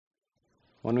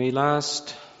When we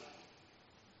last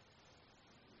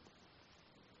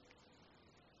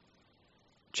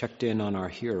checked in on our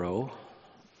hero,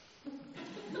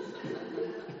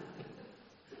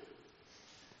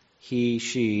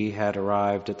 she had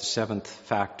arrived at the seventh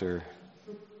factor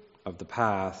of the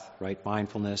path, right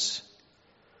mindfulness,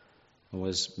 and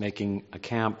was making a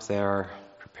camp there,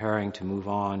 preparing to move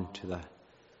on to the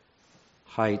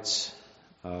heights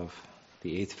of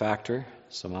the eighth factor,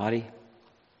 samadhi.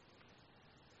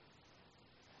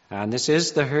 And this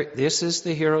is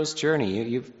the hero's journey.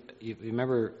 You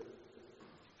remember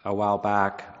a while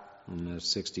back in the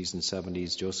 60s and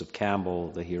 70s, Joseph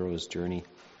Campbell, The Hero's Journey.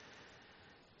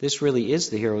 This really is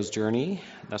the hero's journey.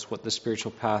 That's what the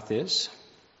spiritual path is.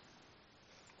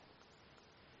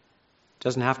 It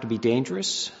doesn't have to be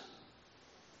dangerous.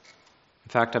 In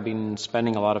fact, I've been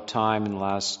spending a lot of time in the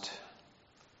last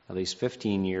at least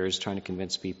 15 years trying to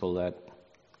convince people that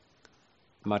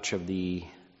much of the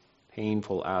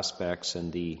painful aspects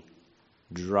and the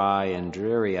dry and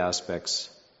dreary aspects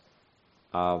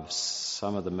of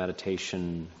some of the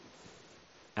meditation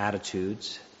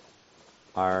attitudes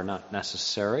are not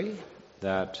necessary,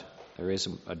 that there is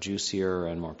a juicier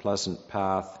and more pleasant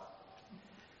path.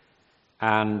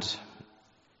 And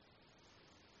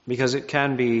because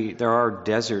there are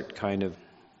desert kind of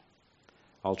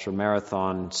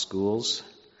ultra-marathon schools,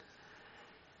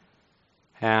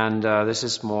 and this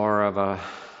is more of a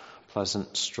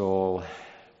pleasant stroll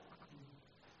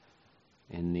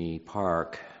in the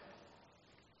park.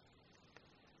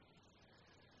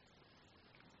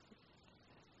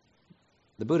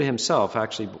 The Buddha himself,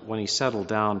 actually, when he settled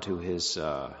down to his,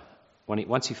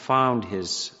 once he found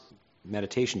his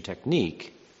meditation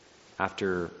technique,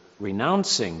 after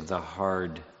renouncing the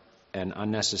hard and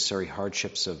unnecessary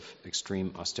hardships of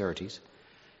extreme austerities,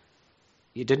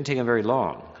 it didn't take him very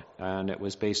long, and it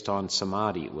was based on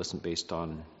samadhi. It wasn't based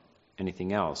on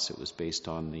anything else. It was based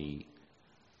on the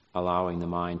allowing the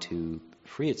mind to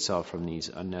free itself from these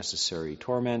unnecessary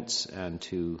torments and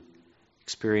to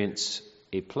experience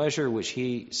a pleasure which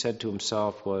he said to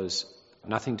himself was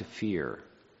nothing to fear.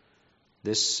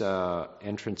 This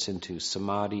entrance into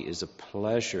samadhi is a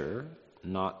pleasure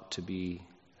not to be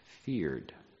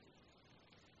feared.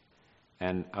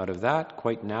 And out of that,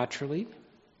 quite naturally,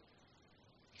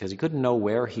 because he couldn't know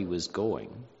where he was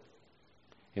going,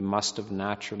 it must have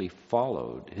naturally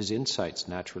followed, his insights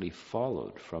naturally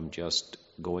followed from just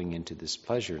going into this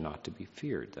pleasure not to be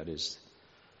feared. That is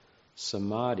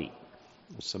samadhi.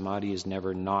 Samadhi is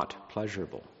never not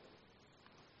pleasurable.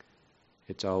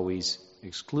 It's always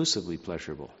exclusively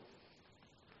pleasurable,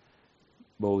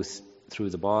 both through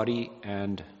the body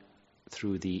and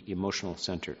through the emotional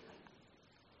center.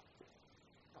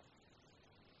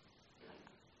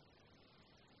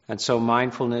 And so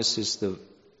mindfulness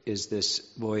is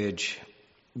this voyage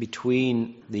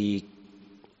between the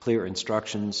clear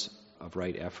instructions of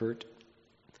right effort.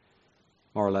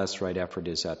 More or less, right effort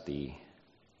is at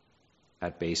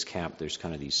base camp. There's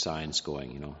kind of these signs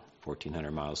going,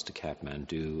 1,400 miles to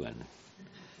Kathmandu and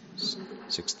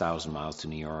 6,000 miles to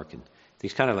New York, and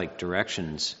these kind of like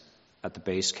directions at the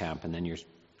base camp. And then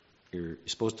you're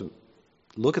supposed to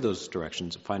look at those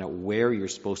directions and find out where you're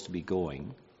supposed to be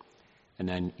going. And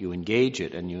then you engage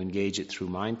it, and you engage it through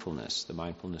mindfulness, the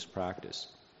mindfulness practice.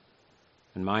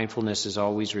 And mindfulness is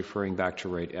always referring back to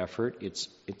right effort. It's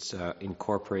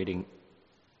incorporating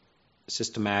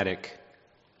systematic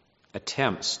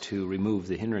attempts to remove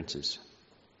the hindrances.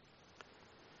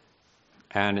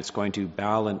 And it's going to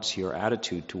balance your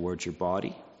attitude towards your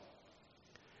body,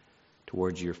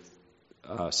 towards your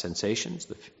sensations,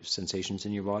 the sensations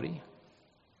in your body,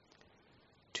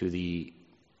 to the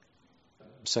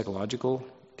psychological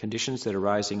conditions that are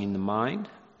arising in the mind,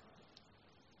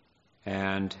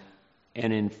 and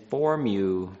inform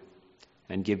you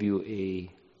and give you a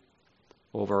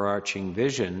overarching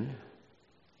vision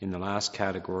in the last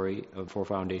category of 4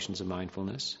 foundations of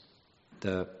mindfulness,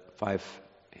 the 5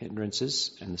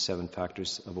 hindrances and the 7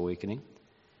 factors of awakening.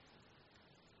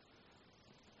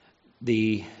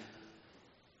 The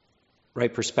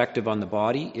right perspective on the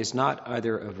body is not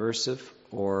either aversive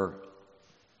or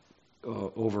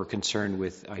over concerned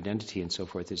with identity and so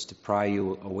forth. It's to pry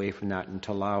you away from that and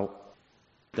to allow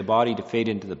the body to fade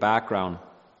into the background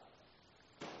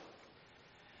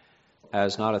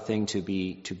as not a thing to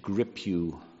grip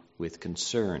you with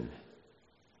concern.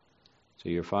 So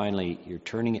you're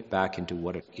turning it back into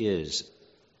what it is,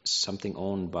 something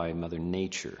owned by Mother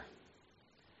Nature,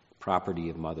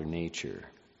 property of Mother Nature,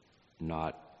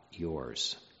 not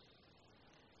yours.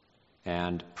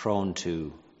 And prone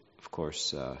to, of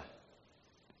course,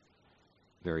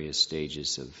 various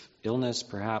stages of illness,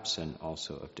 perhaps, and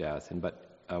also of death.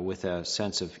 But with a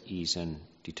sense of ease and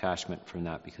detachment from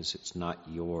that, because it's not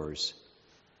yours,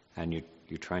 and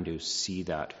you're trying to see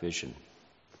that vision,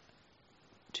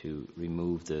 to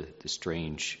remove the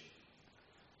strange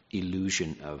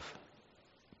illusion of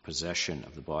possession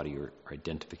of the body or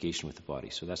identification with the body.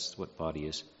 So that's what body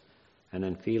is. And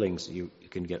then feelings, you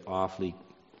can get awfully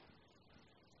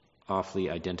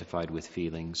identified with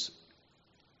feelings.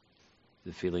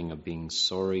 The feeling of being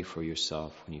sorry for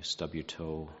yourself when you stub your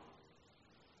toe.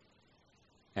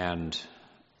 And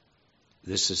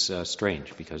this is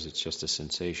strange, because it's just a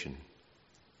sensation.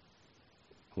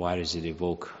 Why does it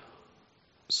evoke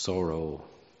sorrow,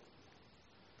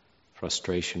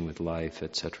 frustration with life,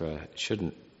 etc.? It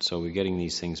shouldn't. So we're getting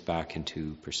these things back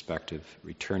into perspective,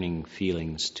 returning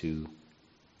feelings to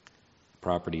the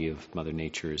property of Mother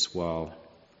Nature as well,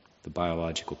 the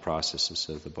biological processes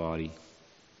of the body.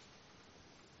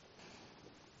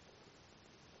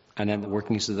 And then the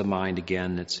workings of the mind,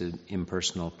 again, it's an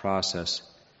impersonal process.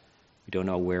 We don't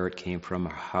know where it came from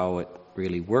or how it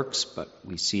really works, but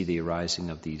we see the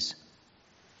arising of these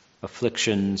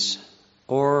afflictions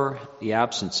or the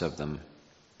absence of them.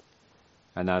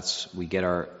 And we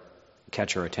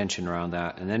catch our attention around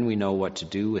that, and then we know what to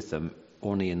do with them.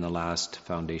 Only in the last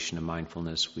foundation of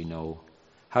mindfulness we know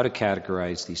how to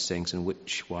categorize these things and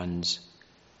which ones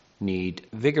need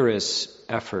vigorous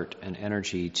effort and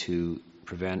energy to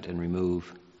prevent and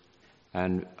remove,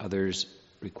 and others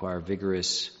require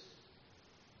vigorous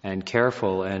and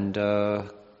careful and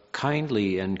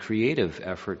kindly and creative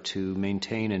effort to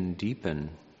maintain and deepen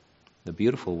the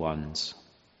beautiful ones.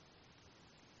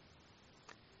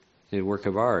 A work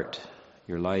of art,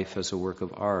 your life as a work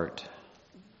of art,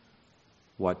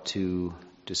 what to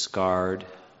discard,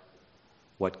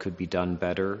 what could be done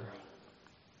better,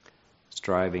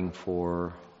 striving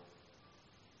for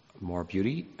more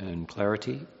beauty and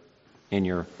clarity in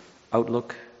your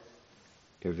outlook,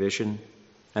 your vision.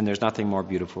 And there's nothing more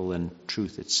beautiful than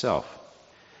truth itself.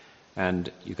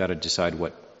 And you've got to decide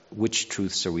which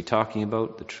truths are we talking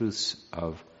about. The truths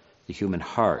of the human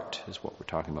heart is what we're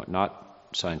talking about, not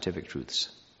scientific truths.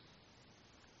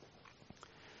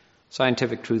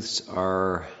 Scientific truths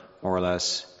are more or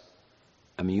less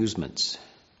amusements.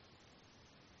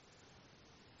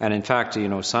 And in fact,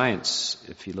 science,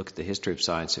 if you look at the history of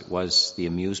science, it was the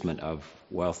amusement of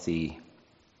wealthy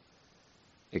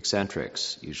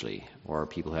eccentrics, usually, or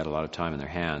people who had a lot of time in their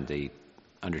hand. They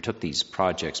undertook these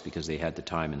projects because they had the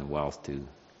time and the wealth to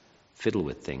fiddle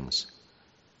with things.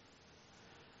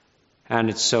 And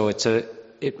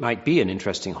it might be an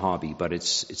interesting hobby, but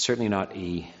it's certainly not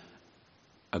a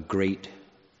great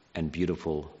and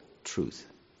beautiful truth.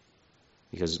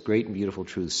 Because great and beautiful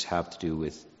truths have to do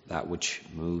with that which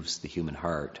moves the human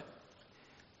heart,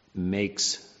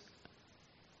 makes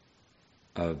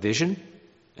a vision,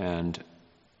 and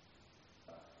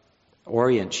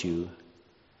orients you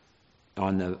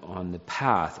on the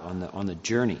path, on the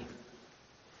journey.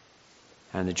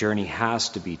 And the journey has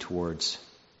to be towards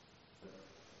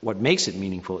what makes it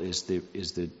meaningful is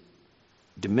the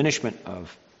diminishment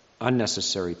of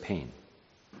unnecessary pain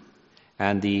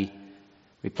and the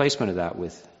replacement of that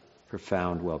with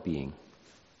profound well-being,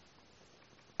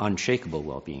 unshakable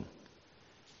well-being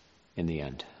in the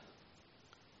end.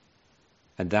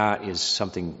 And that is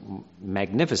something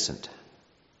magnificent.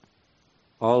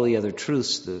 All the other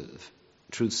truths, the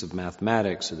truths of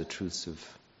mathematics or the truths of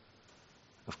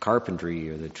carpentry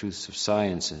or the truths of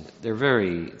science, and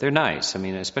they're nice. I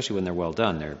mean, especially when they're well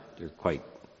done, they're quite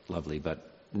lovely, but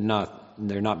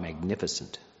they're not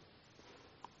magnificent.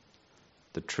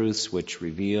 The truths which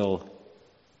reveal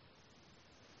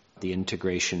the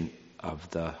integration of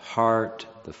the heart,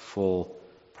 the full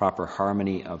proper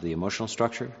harmony of the emotional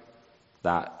structure,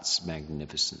 that's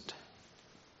magnificent.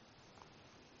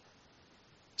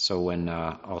 So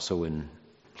when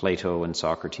Plato and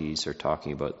Socrates are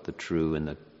talking about the true and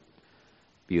the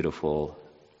beautiful,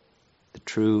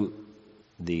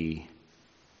 the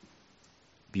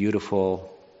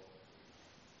beautiful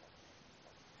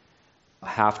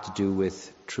have to do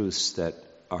with truths that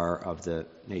are of the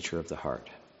nature of the heart.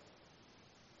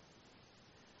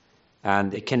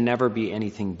 And it can never be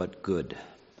anything but good.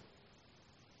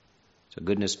 So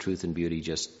goodness, truth, and beauty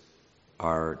just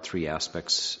are three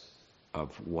aspects of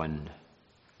one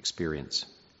experience.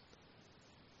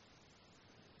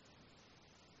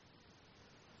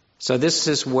 So this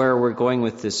is where we're going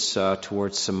with this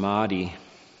towards samadhi.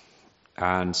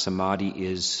 And samadhi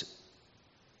is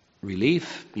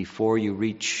relief before you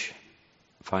reach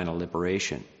final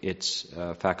liberation. It's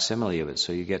a facsimile of it,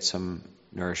 so you get some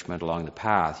nourishment along the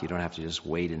path. You don't have to just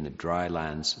wait in the dry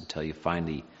lands until you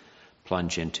finally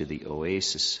plunge into the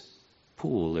oasis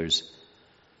pool. There's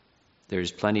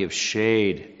there's plenty of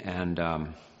shade and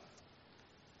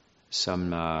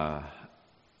some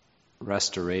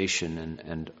restoration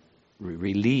and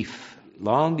relief.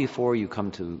 Long before you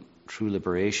come to true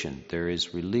liberation, there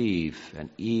is relief and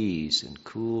ease and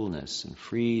coolness and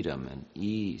freedom and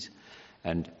ease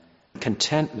and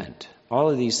contentment. All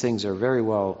of these things are very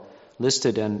well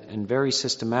listed and very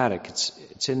systematic.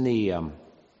 It's in the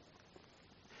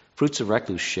Fruits of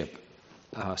Recluseship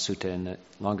Sutta in the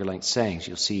Longer Length Sayings.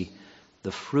 You'll see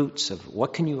the fruits of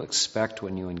what can you expect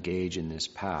when you engage in this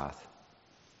path.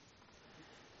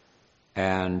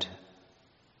 And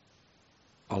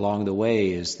along the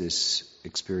way is this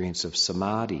experience of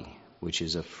samadhi, which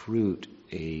is a fruit,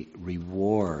 a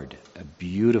reward, a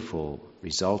beautiful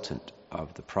resultant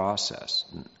of the process.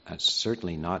 And that's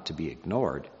certainly not to be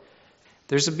ignored.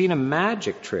 There's been a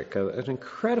magic trick, an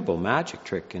incredible magic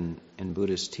trick in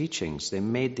Buddhist teachings. They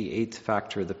made the eighth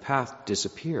factor of the path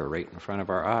disappear right in front of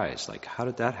our eyes. Like, how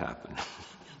did that happen?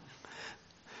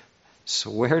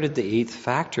 So where did the eighth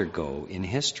factor go in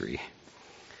history?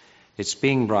 It's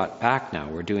being brought back now.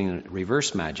 We're doing a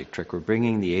reverse magic trick. We're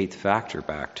bringing the eighth factor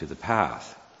back to the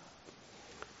path.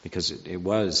 Because it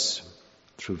was,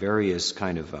 through various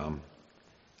kind of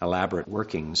elaborate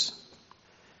workings,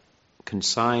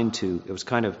 consigned to, it was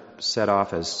kind of set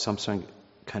off as some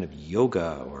kind of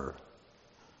yoga or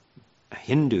a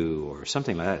Hindu or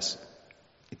something like that.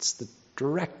 It's the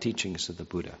direct teachings of the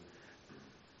Buddha.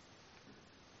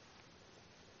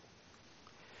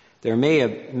 There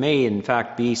may in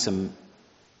fact be some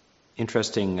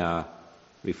interesting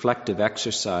reflective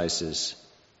exercises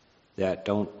that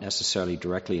don't necessarily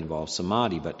directly involve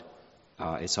samadhi, but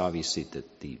it's obvious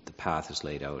that the path is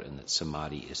laid out and that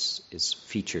samadhi is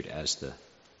featured as the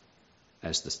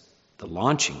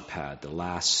launching pad, the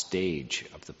last stage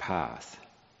of the path.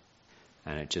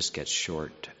 And it just gets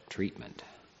short treatment.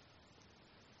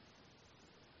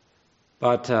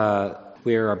 But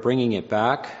we are bringing it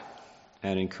back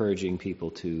and encouraging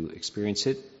people to experience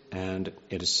it. And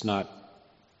it is not,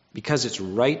 because it's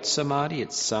right samadhi,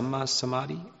 it's samma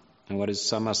samadhi. And what is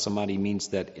samma samadhi means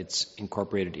that it's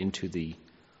incorporated into the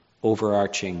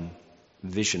overarching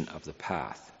vision of the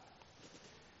path.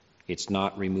 It's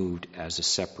not removed as a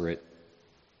separate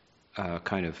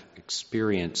kind of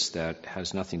experience that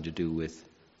has nothing to do with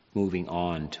moving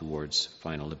on towards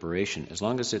final liberation. As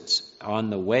long as it's on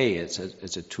the way, it's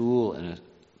a tool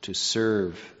to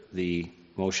serve the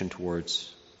motion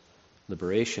towards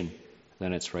liberation,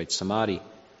 then it's right samadhi,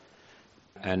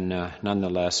 and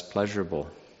nonetheless pleasurable,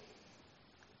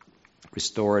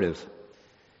 restorative,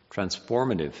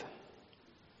 transformative.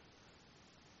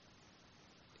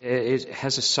 It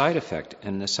has a side effect,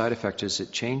 and the side effect is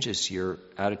it changes your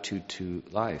attitude to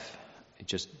life. It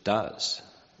just does.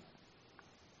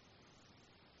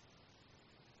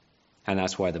 And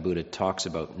that's why the Buddha talks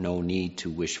about no need to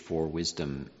wish for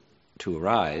wisdom to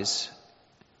arise.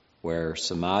 Where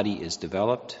samadhi is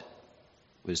developed,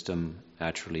 wisdom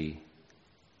naturally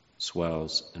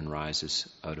swells and rises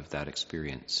out of that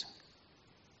experience.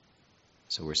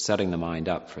 So we're setting the mind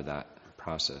up for that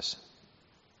process.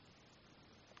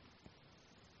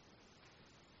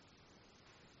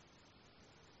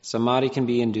 Samadhi can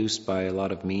be induced by a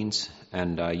lot of means,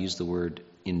 and I use the word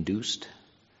induced.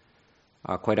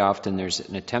 Quite often there's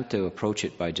an attempt to approach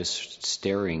it by just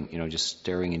staring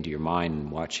into your mind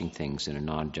and watching things in a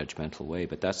non-judgmental way,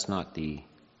 but that's not the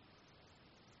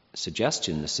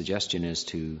suggestion. The suggestion is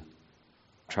to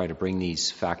try to bring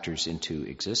these factors into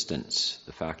existence,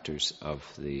 the factors of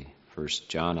the first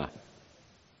jhana,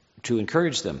 to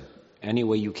encourage them any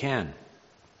way you can.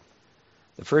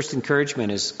 The first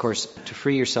encouragement is, of course, to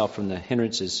free yourself from the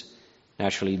hindrances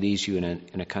naturally leaves you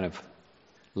in a kind of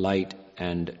light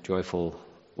and joyful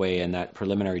way, and that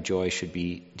preliminary joy should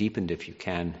be deepened if you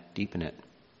can deepen it.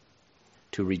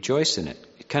 To rejoice in it.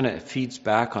 It kind of feeds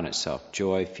back on itself.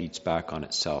 Joy feeds back on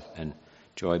itself, and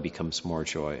joy becomes more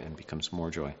joy and becomes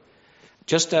more joy.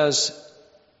 Just as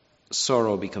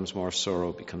sorrow becomes more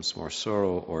sorrow,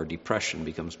 or depression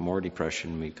becomes more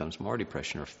depression,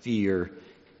 or fear,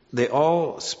 they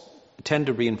all tend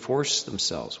to reinforce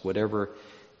themselves. Whatever,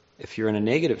 if you're in a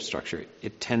negative structure,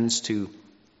 it tends to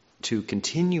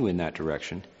continue in that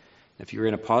direction. If you're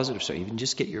in a positive structure, you can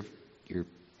just get your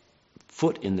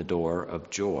foot in the door of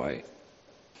joy,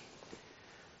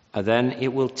 then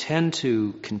it will tend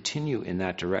to continue in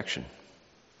that direction.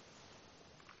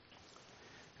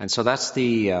 And so that's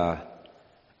the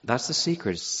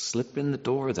secret. Slip in the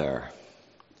door there,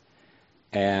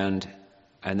 and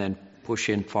then push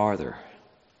in farther.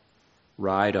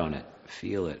 Ride on it.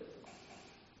 Feel it.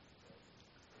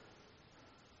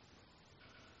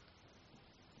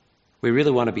 We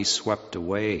really want to be swept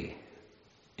away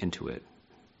into it.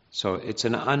 So it's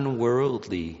an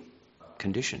unworldly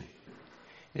condition.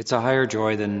 It's a higher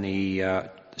joy than the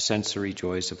sensory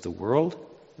joys of the world.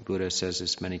 The Buddha says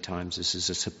this many times. This is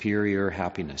a superior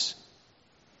happiness.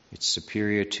 It's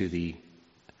superior to the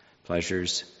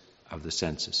pleasures of the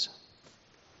senses.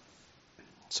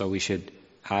 So we should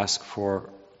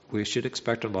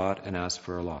expect a lot and ask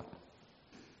for a lot.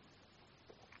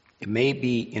 It may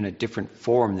be in a different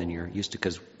form than you're used to,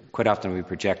 because quite often we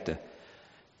project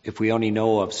if we only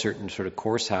know of certain sort of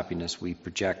coarse happiness, we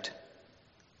project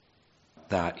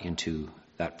that into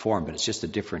that form, but it's just a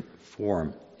different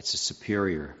form. It's a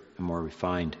superior, a more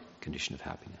refined condition of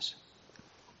happiness.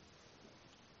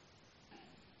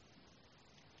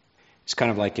 It's kind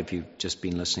of like if you've just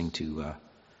been listening to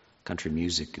country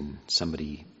music and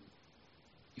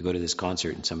you go to this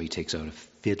concert and somebody takes out a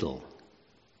fiddle,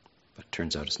 but it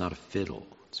turns out it's not a fiddle,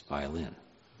 it's a violin. And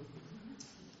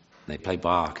they play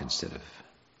Bach instead of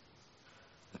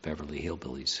the Beverly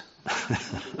Hillbillies.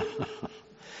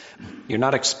 You're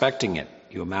not expecting it.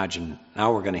 You imagine,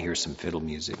 now we're going to hear some fiddle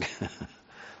music.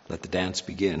 Let the dance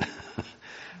begin.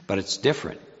 But it's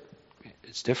different.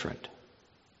 It's different.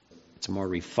 It's more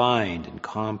refined and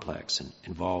complex and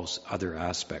involves other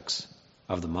aspects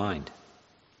of the mind.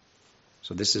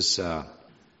 So this is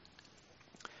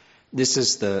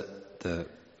the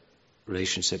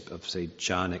relationship of, say,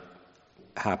 jhanic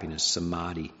happiness,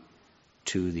 samadhi,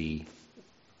 to the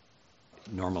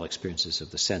normal experiences of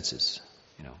the senses.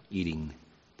 Eating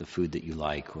the food that you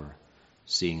like, or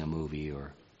seeing a movie,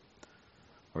 or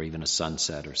even a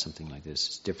sunset or something like this.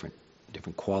 It's different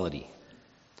quality.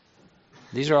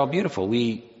 These are all beautiful.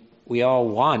 We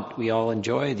all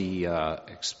enjoy the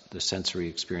sensory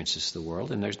experiences of the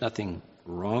world, and there's nothing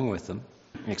wrong with them,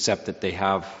 except that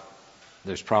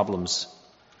there's problems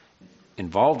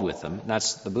involved with them. And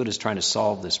that's the Buddha's trying to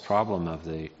solve this problem of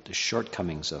the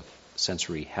shortcomings of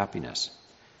sensory happiness.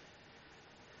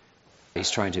 He's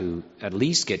trying to at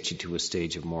least get you to a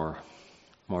stage of more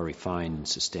refined and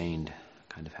sustained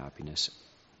kind of happiness.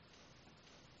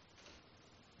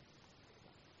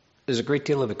 There's a great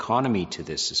deal of economy to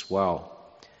this as well.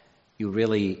 You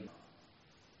really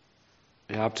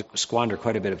have to squander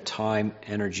quite a bit of time,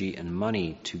 energy, and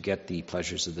money to get the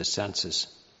pleasures of the senses.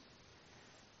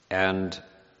 And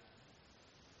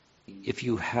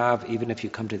even if you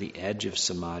come to the edge of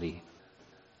samadhi,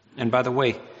 and by the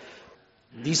way,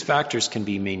 these factors can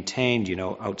be maintained,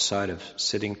 outside of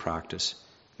sitting practice.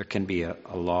 There can be a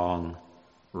long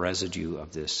residue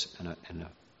of this, and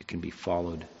it can be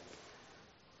followed.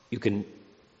 You can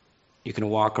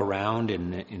walk around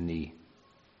in the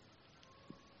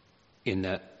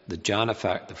jhana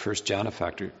fact, the first jhana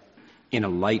factor, in a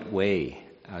light way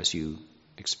as you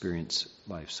experience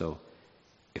life. So,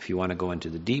 if you want to go into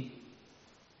the deep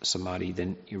samadhi,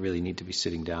 then you really need to be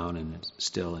sitting down and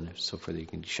still and so forth. You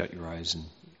can shut your eyes and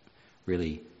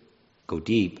really go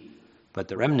deep. But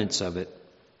the remnants of it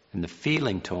and the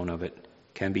feeling tone of it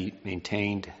can be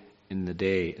maintained in the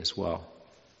day as well.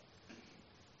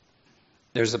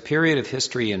 There's a period of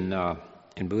history in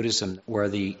Buddhism where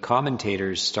the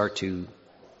commentators start to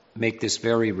make this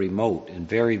very remote and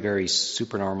very, very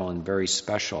supernormal and very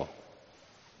special.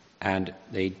 And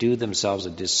they do themselves a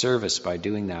disservice by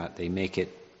doing that.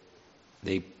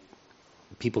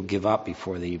 People give up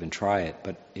before they even try it,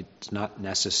 but it's not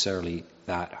necessarily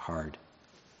that hard.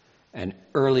 And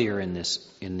earlier in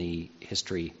the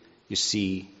history, you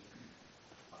see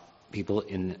people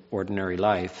in ordinary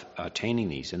life attaining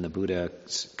these, and the Buddha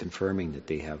confirming that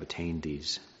they have attained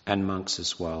these, and monks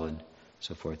as well, and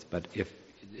so forth. But if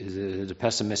the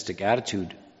pessimistic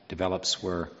attitude develops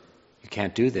where you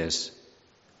can't do this,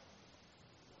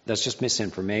 that's just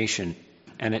misinformation.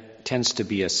 And it tends to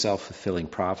be a self-fulfilling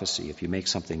prophecy. If you make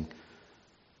something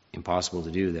impossible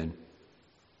to do, then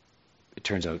it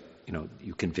turns out,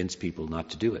 you convince people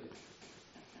not to do it.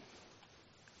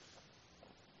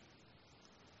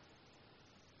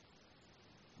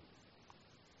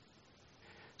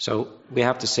 So we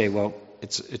have to say, well,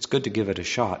 it's good to give it a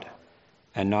shot,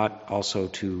 and not also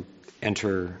to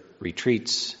enter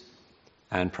retreats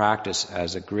and practice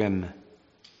as a grim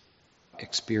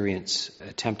experience,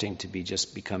 attempting to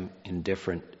become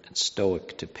indifferent and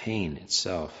stoic to pain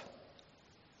itself.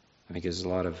 Because a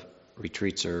lot of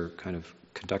retreats are kind of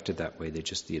conducted that way.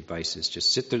 The advice is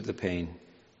just sit through the pain.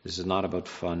 This is not about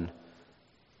fun.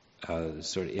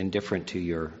 Sort of indifferent to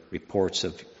your reports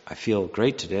of, I feel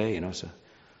great today, so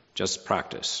just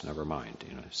practice, never mind.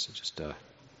 It's just a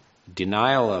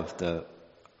denial of the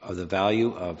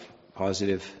value of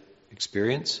positive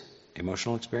experience,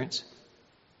 emotional experience,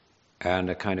 and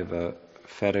a kind of a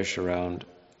fetish around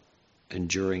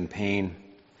enduring pain.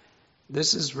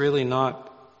 This is really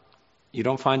not, you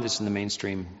don't find this in the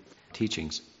mainstream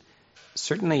teachings.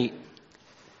 Certainly,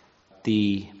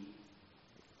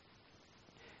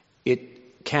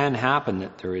 it can happen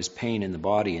that there is pain in the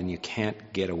body and you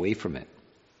can't get away from it.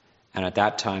 And at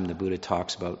that time, the Buddha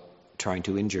talks about trying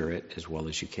to endure it as well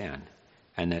as you can.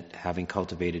 And that having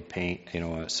cultivated pain,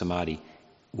 samadhi,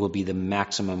 will be the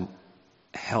maximum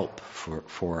help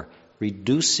for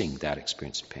reducing that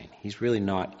experience of pain. He's really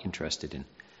not interested in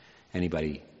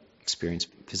anybody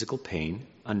experiencing physical pain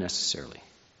unnecessarily.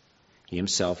 He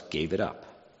himself gave it up.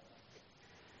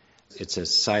 It's a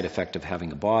side effect of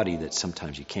having a body that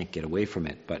sometimes you can't get away from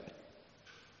it. But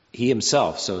he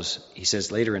himself, so he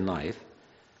says later in life,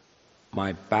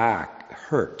 my back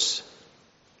hurts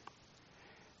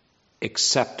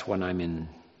except when I'm in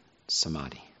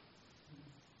samadhi.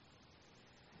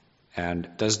 And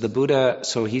does the Buddha,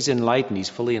 so he's enlightened, he's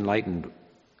fully enlightened.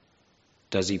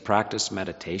 Does he practice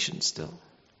meditation still?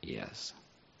 Yes.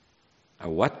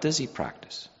 What does he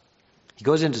practice? He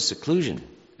goes into seclusion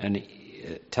and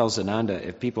he tells Ananda,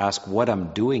 if people ask what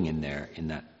I'm doing in there, in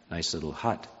that nice little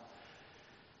hut,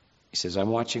 he says, I'm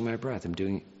watching my breath. I'm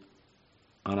doing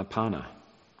anapana.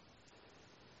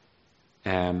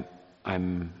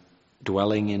 I'm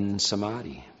dwelling in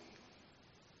samadhi.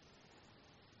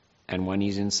 And when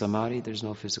he's in samadhi, there's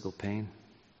no physical pain.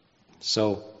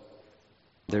 So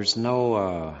there's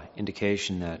no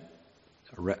indication that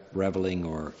reveling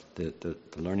or the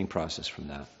learning process from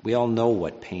that. We all know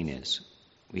what pain is.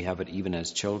 We have it even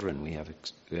as children. We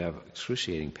have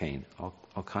excruciating pain,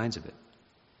 all kinds of it.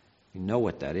 We know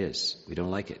what that is. We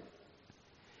don't like it.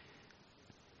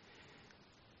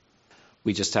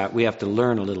 We have to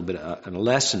learn a little bit, a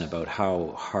lesson about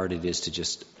how hard it is to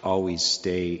just always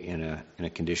stay in a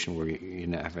condition where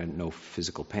you have no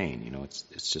physical pain.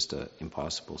 It's just an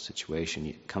impossible situation.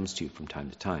 It comes to you from time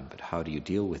to time, but how do you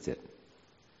deal with it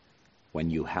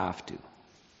when you have to?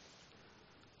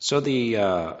 So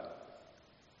the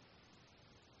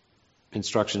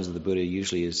instructions of the Buddha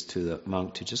usually is to the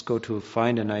monk to just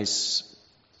find a nice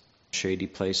shady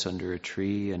place under a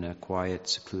tree in a quiet,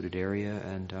 secluded area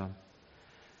and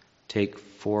take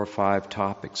 4 or 5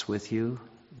 topics with you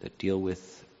that deal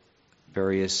with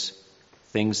various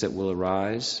things that will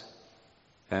arise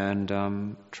and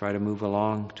try to move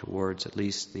along towards at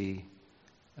least the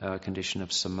condition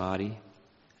of samadhi.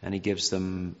 And he gives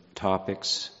them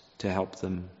topics to help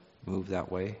them move that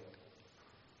way.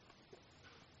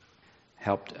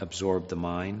 Help absorb the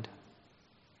mind.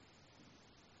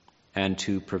 And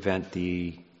to prevent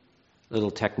the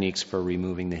little techniques for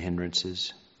removing the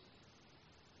hindrances.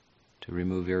 To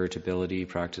remove irritability,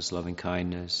 practice loving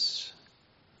kindness,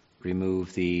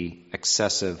 remove the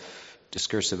excessive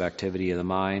discursive activity of the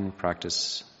mind,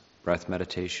 practice breath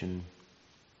meditation,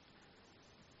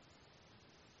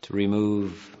 to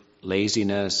remove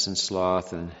laziness and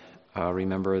sloth, and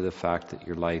remember the fact that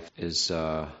your life is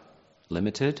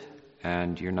limited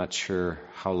and you're not sure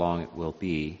how long it will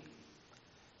be.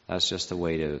 That's just a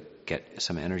way to get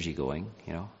some energy going,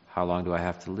 How long do I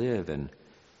have to live? And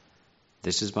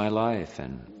this is my life,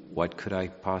 and what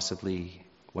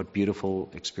beautiful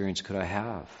experience could I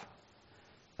have?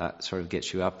 That sort of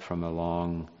gets you up from a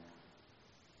long,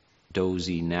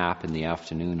 dozy nap in the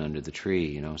afternoon under the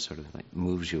tree, sort of like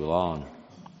moves you along.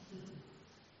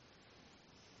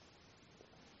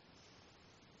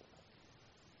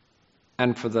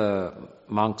 And for the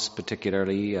monks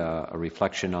particularly, a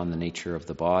reflection on the nature of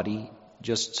the body,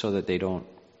 just so that they don't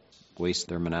waste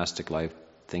their monastic life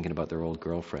thinking about their old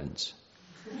girlfriends.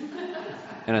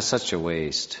 And it's such a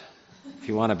waste. If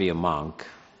you want to be a monk,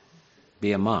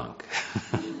 be a monk.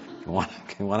 If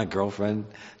you want a girlfriend,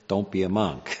 don't be a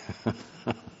monk.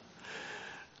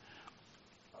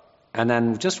 And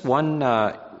then just one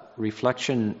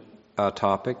reflection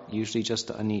topic, usually just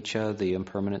anicca, the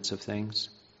impermanence of things.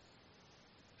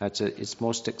 It's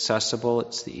most accessible.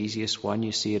 It's the easiest one.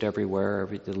 You see it everywhere.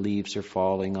 The leaves are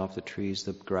falling off the trees.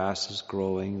 The grass is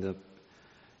growing. The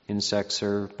insects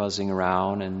are buzzing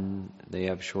around, and they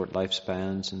have short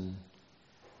lifespans. And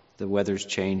the weather's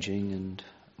changing, and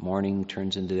morning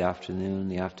turns into the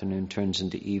afternoon turns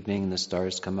into evening, and the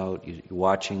stars come out. You're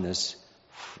watching this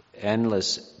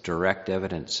endless direct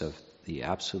evidence of the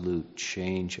absolute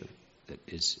change that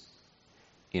is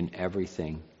in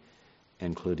everything,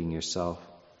 including yourself.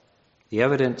 The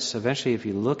evidence, eventually, if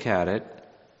you look at it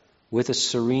with a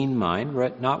serene mind,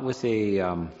 not with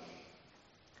a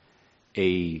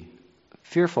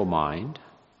fearful mind,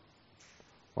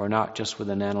 or not just with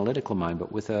an analytical mind, but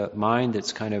with a mind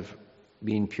that's kind of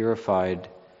being purified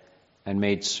and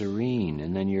made serene,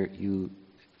 and then you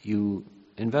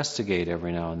investigate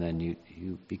every now and then.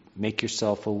 You make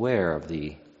yourself aware of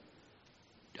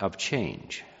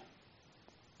change.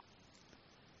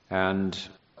 And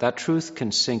that truth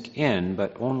can sink in,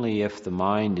 but only if the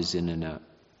mind is in a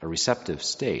receptive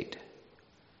state.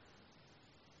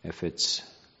 If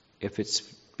it's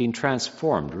been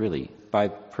transformed, really, by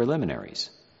preliminaries.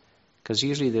 Because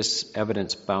usually this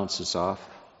evidence bounces off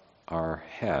our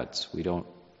heads. We don't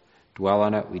dwell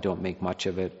on it, we don't make much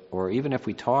of it, or even if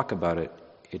we talk about it,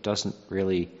 it doesn't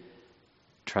really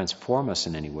transform us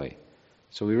in any way.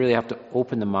 So we really have to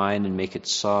open the mind and make it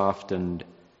soft and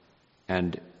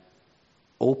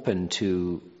open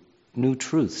to new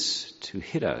truths to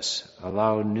hit us,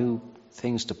 allow new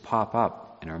things to pop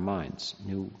up in our minds,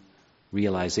 new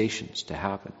realizations to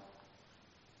happen.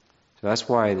 So that's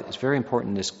why it's very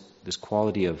important, this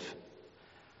quality of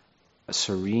a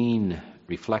serene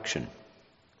reflection,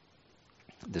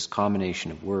 this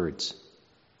combination of words.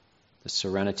 The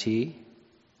serenity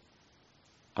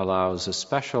allows a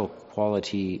special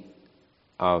quality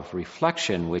of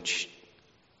reflection which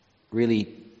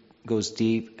really goes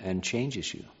deep and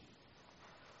changes you.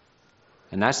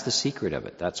 And that's the secret of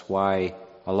it. That's why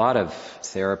a lot of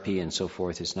therapy and so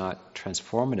forth is not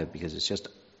transformative, because it's just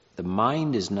the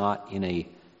mind is not in a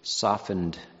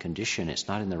softened condition. It's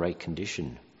not in the right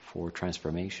condition for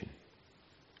transformation.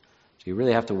 So you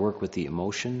really have to work with the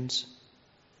emotions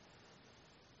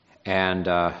and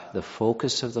the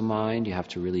focus of the mind. You have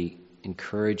to really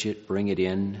encourage it, bring it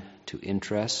in to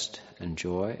interest and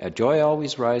joy. Joy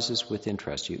always rises with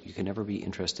interest. You can never be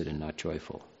interested and not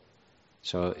joyful.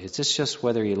 So it's just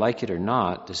whether you like it or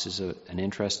not, this is an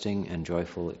interesting and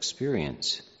joyful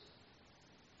experience.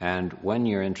 And when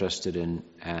you're interested in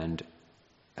and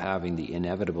having the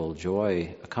inevitable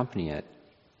joy accompany it,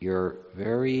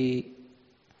 the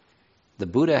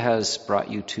Buddha has brought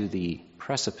you to the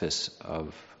precipice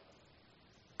of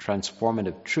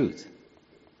transformative truth.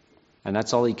 And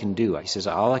that's all he can do. He says,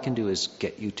 all I can do is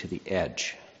get you to the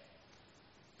edge.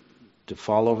 To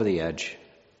fall over the edge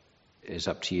is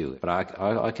up to you. But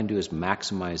all I can do is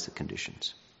maximize the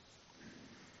conditions.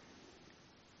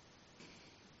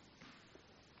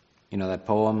 You know that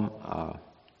poem,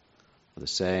 the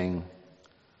saying,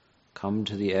 "Come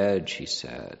to the edge," he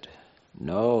said.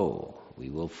 "No, we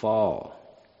will fall."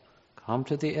 "Come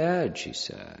to the edge," he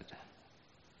said.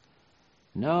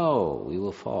 "No, we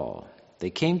will fall." They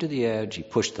came to the edge, he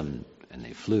pushed them, and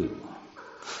they flew.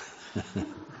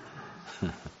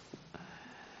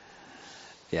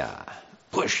 Yeah,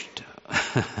 pushed.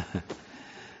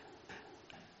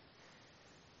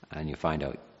 And you find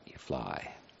out you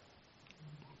fly.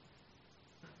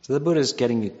 So the Buddha is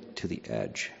getting you to the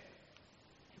edge,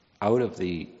 out of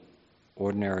the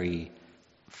ordinary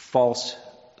false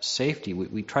safety.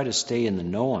 We try to stay in the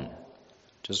known,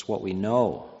 just what we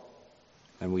know.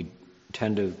 And we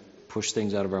tend to push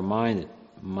things out of our mind that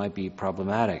might be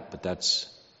problematic, but that's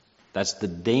the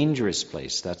dangerous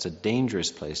place. That's a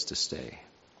dangerous place to stay.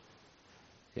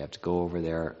 You have to go over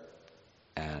there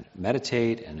and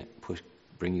meditate, and it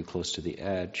bring you close to the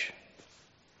edge.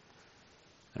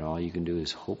 And all you can do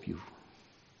is hope you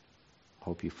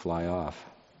fly off.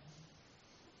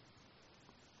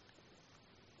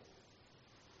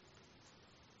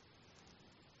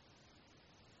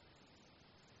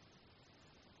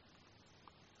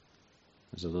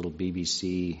 There's a little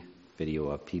BBC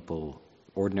video of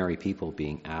ordinary people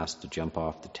being asked to jump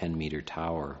off the 10-meter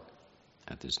tower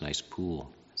at this nice pool.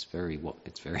 It's very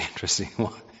interesting.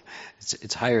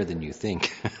 It's higher than you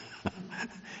think.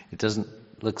 It doesn't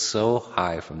look so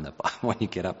high from the bottom when you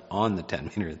get up on the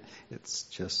 10-meter. It's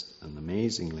just an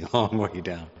amazingly long way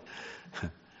down.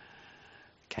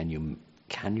 Can you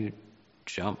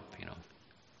jump?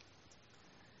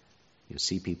 You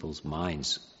see people's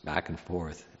minds back and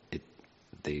forth.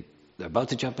 They're about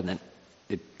to jump and then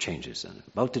it changes, and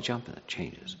about to jump and it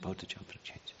changes, about to jump and it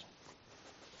changes.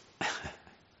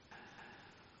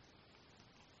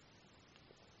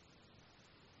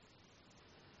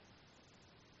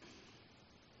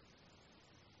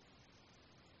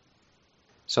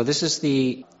 So this is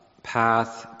the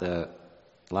path, the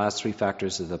last three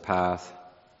factors of the path,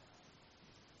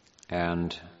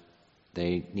 and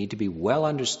they need to be well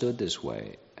understood this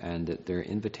way, and that they're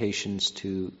invitations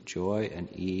to joy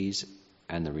and ease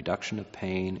and the reduction of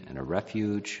pain and a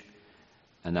refuge,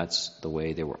 and that's the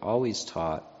way they were always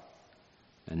taught.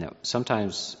 And that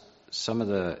sometimes some of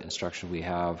the instruction we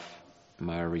have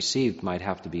received might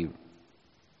have to be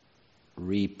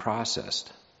reprocessed.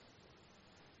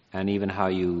 And even how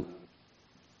you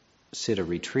sit a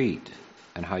retreat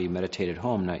and how you meditate at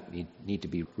home need to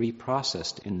be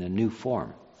reprocessed in a new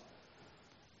form.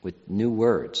 with new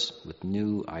words, with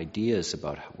new ideas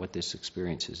about what this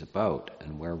experience is about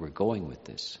and where we're going with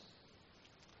this.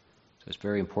 So it's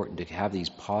very important to have these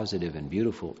positive and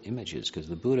beautiful images, because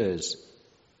the Buddha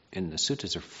and the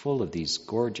suttas are full of these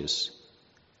gorgeous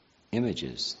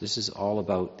images. This is all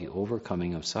about the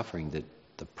overcoming of suffering,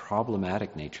 the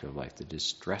problematic nature of life, the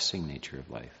distressing nature of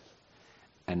life.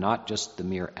 And not just the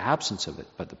mere absence of it,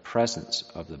 but the presence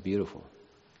of the beautiful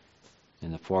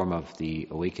in the form of the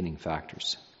awakening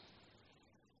factors.